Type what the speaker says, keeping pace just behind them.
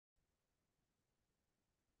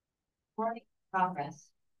Progress.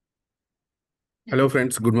 Hello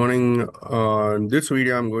friends, good morning. In this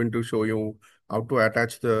video, I'm going to show you how to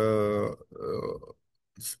attach the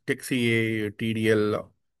TechCA TDL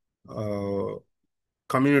uh,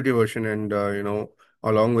 community version and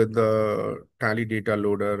along with the Tally data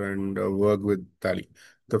loader and work with Tally.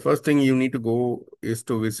 The first thing you need to go is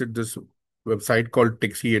to visit this website called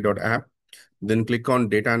TechCA.app. Then click on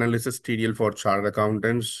Data Analysis TDL for Chartered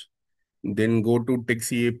Accountants. Then go to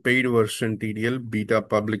TechCA paid version TDL beta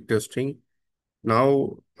public testing.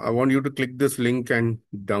 Now, I want you to click this link and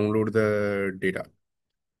download the data.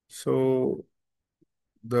 So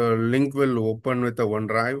the link will open with a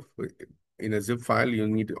OneDrive in a zip file.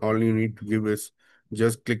 All you need to give is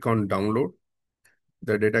just click on download.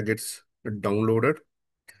 The data gets downloaded,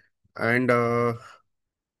 and the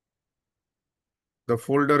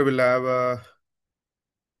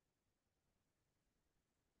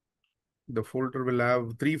folder will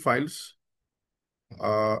have three files: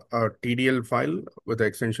 a TDL file with the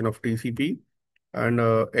extension of TCP, and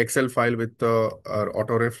a Excel file with the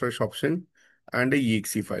auto refresh option, and a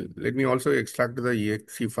exe file. Let me also extract the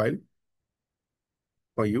exe file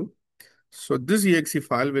for you. So this exe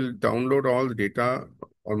file will download all the data,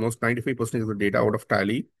 almost 95% of the data out of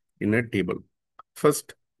Tally in a table.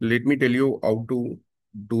 First, let me tell you how to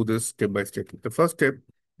do this step by step. The first step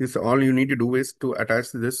is all you need to do is to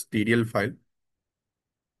attach this TDL file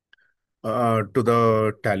to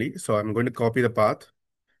the Tally. So I'm going to copy the path,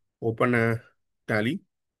 open a Tally,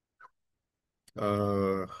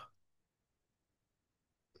 uh,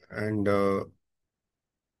 and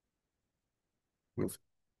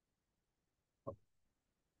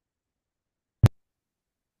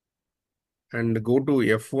go to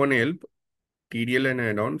F1 help, TDL and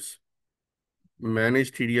add-ons,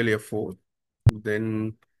 manage TDL F4.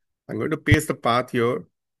 Then I'm going to paste the path here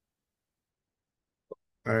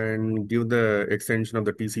and give the extension of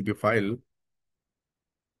the TCP file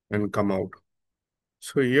and come out.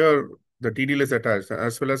 So here the TDL is attached,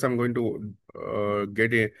 as well as I'm going to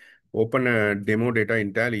open a demo data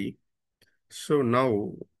in Tally. So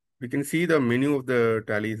now we can see the menu of the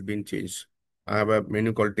Tally is being changed. I have a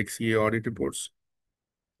menu called TechCA Audit Reports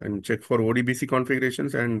and check for ODBC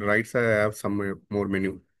configurations, and right side I have some more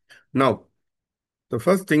menu. Now, the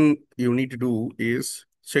first thing you need to do is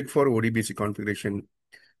check for ODBC configuration.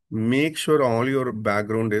 Make sure all your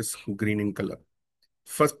background is green in color.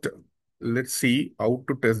 First, let's see how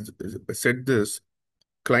to set this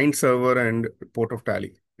client server and port of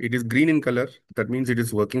Tally. It is green in color. That means it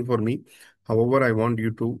is working for me. However, I want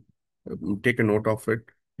you to take a note of it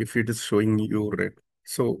if it is showing you red.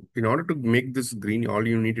 So in order to make this green, all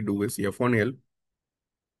you need to do is F1L,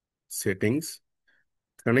 settings,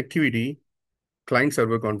 connectivity, client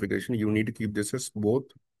server configuration. You need to keep this as both,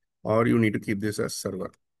 or you need to keep this as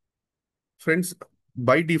server. Friends,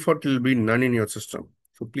 by default, it will be none in your system.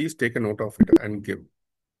 So please take a note of it and give.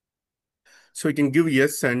 So you can give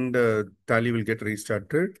yes, and Tally will get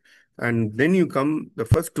restarted. And then you come, the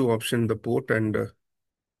first two options, the port and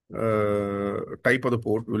type of the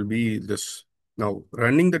port will be this. Now,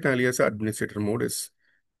 running the Tally as administrator mode is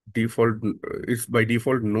by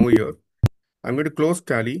default no here. I'm going to close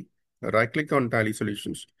Tally, right click on Tally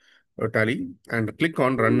Solutions, Tally, and click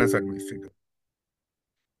on Run as Administrator.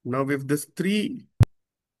 Now, if this three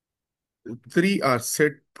are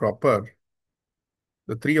set proper,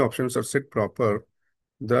 the three options are set proper,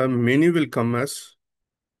 the menu will come as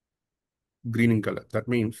green in color. That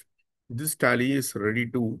means this Tally is ready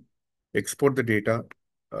to export the data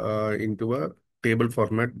into a table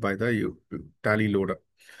format by the Tally loader.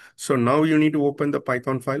 So now you need to open the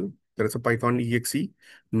Python file. There is a Python exe.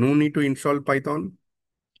 No need to install Python.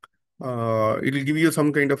 It will give you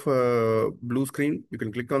some kind of blue screen. You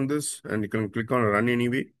can click on this and you can click on run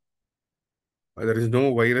anyway. There is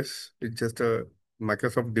no virus. It's just a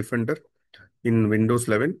Microsoft Defender in Windows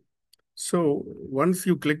 11. So once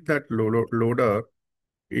you click that loader,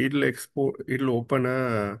 it'll open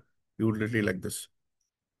a utility like this.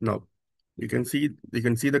 Now you can see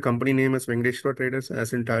the company name as Venkateshwar Traders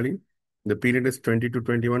as in Tally. The period is 20 to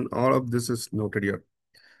 21. All of this is noted here.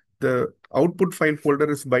 The output file folder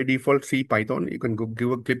is by default C Python. You can go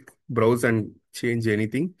give a click, browse, and change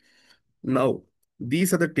anything. Now,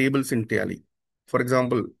 these are the tables in Tally. For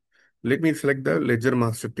example, let me select the ledger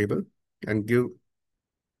master table and give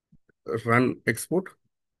run export.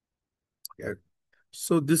 Yeah.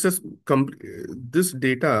 So this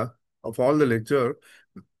data of all the ledger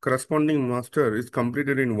corresponding master is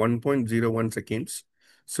completed in 1.01 seconds.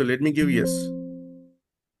 So let me give yes.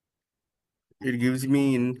 It gives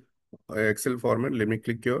me in Excel format. Let me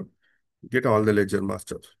click here, get all the ledger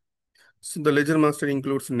masters. So the ledger master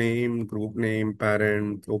includes name, group name,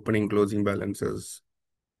 parent, opening, closing balances,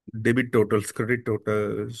 debit totals, credit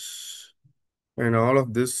totals, and all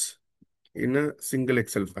of this in a single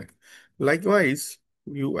Excel file. Likewise,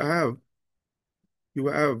 you have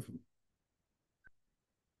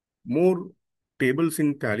more tables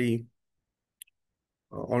in Tally,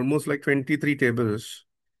 almost like 23 tables.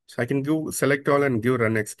 So I can give select all and give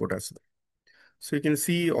run export as well. So you can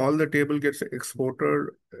see all the table gets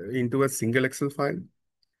exported into a single Excel file,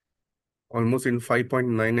 almost in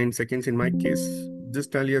 5.99 seconds in my case. This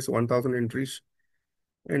Tally has 1000 entries.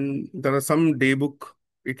 And there are some daybook.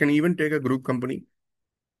 It can even take a group company,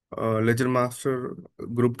 ledger master,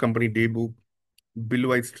 group company daybook,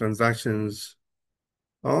 bill-wise transactions.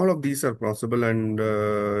 All of these are possible, and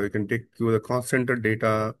you can take you the cost center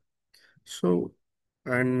data. So,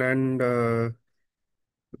 and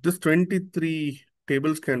this 23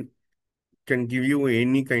 tables can give you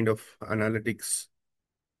any kind of analytics.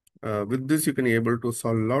 With this, you can able to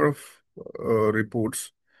solve a lot of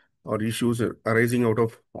reports or issues arising out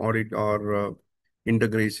of audit or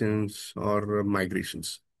integrations or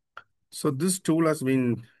migrations. So this tool has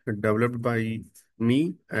been developed by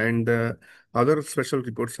me, and other special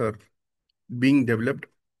reports are being developed,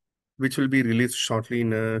 which will be released shortly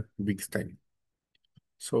in a week's time.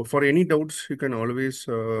 So for any doubts, you can always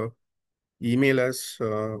email us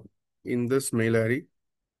in this mail ID,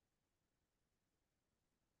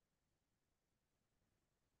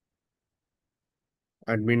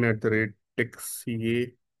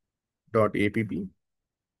 admin@techca.app,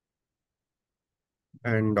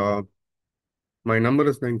 and my number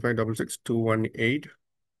is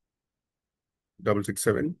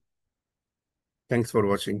 9566218667. Thanks for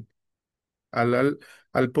watching. I'll I'll,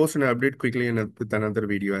 I'll post an update quickly with another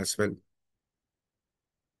video as well.